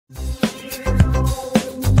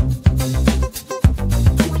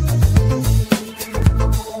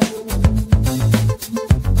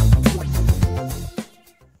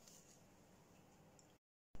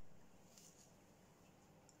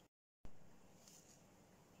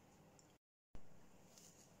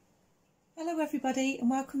Hello everybody and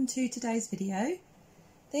welcome to today's video.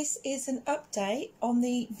 This is an update on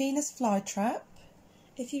the Venus flytrap.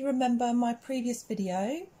 If you remember my previous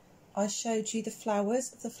video, I showed you the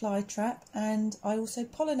flowers of the flytrap and I also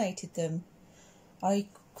pollinated them. I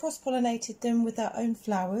cross-pollinated them with their own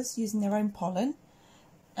flowers using their own pollen,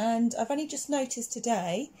 and I've only just noticed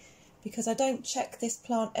today, because I don't check this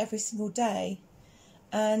plant every single day,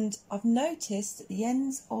 and I've noticed that the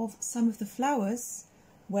ends of some of the flowers,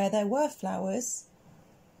 where there were flowers,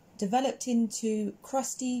 developed into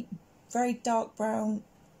crusty, very dark brown,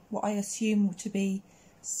 what I assume to be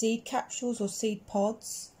seed capsules or seed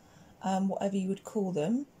pods, whatever you would call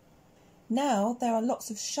them. Now there are lots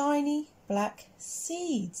of shiny black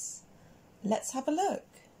seeds. Let's have a look.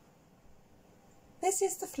 This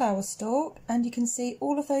is the flower stalk, and you can see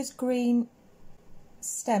all of those green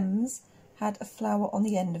stems had a flower on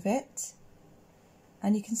the end of it,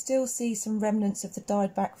 and you can still see some remnants of the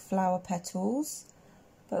dyed back flower petals,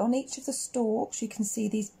 but on each of the stalks you can see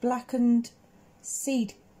these blackened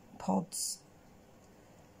seed pods.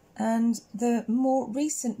 And the more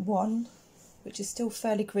recent one, which is still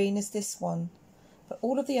fairly green, is this one, but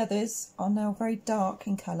all of the others are now very dark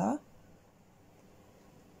in colour.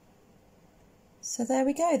 So there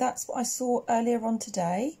we go, that's what I saw earlier on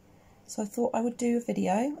today. So I thought I would do a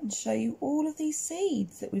video and show you all of these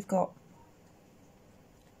seeds that we've got.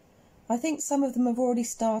 I think some of them have already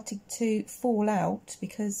started to fall out,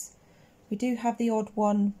 because we do have the odd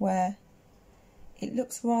one where it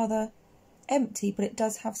looks rather empty, but it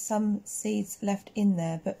does have some seeds left in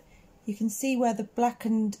there. But you can see where the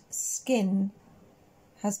blackened skin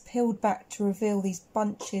has peeled back to reveal these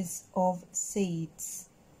bunches of seeds.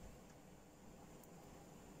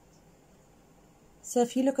 So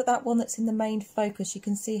if you look at that one that's in the main focus, you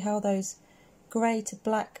can see how those grey to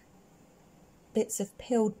black bits have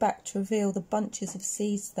peeled back to reveal the bunches of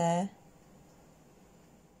seeds there.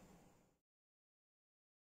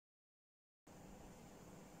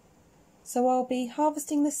 So I'll be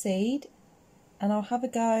harvesting the seed and I'll have a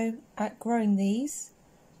go at growing these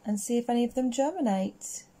and see if any of them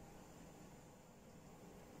germinate.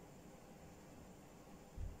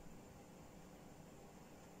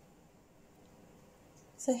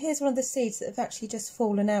 So here's one of the seeds that have actually just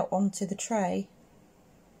fallen out onto the tray.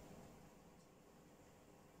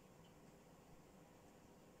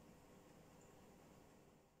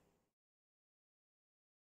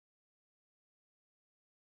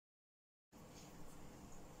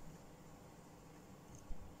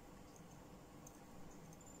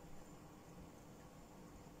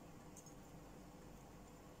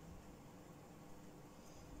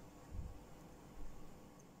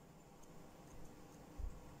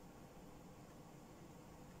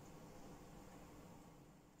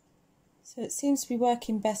 So it seems to be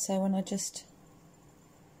working better when I just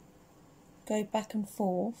go back and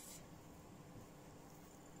forth.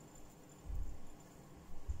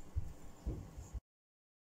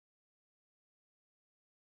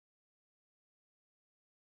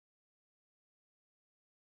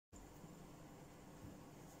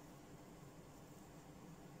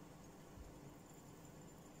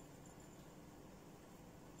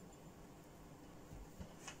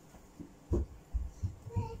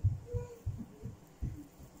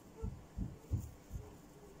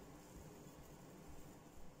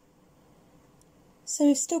 So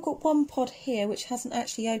we've still got one pod here which hasn't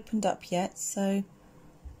actually opened up yet, so I'll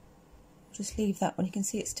just leave that one. You can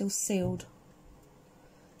see it's still sealed.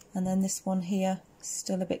 And then this one here is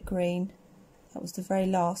still a bit green. That was the very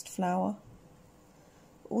last flower.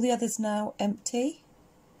 All the others now empty.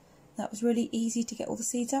 That was really easy to get all the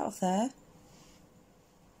seeds out of there.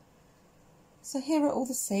 So here are all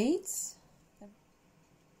the seeds.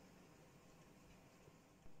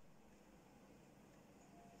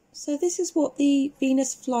 So this is what the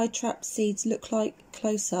Venus flytrap seeds look like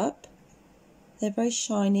close up. They're very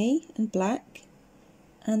shiny and black,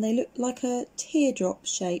 and they look like a teardrop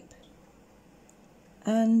shape.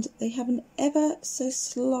 And they have an ever so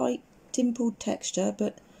slight dimpled texture,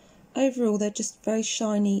 but overall they're just very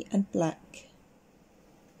shiny and black.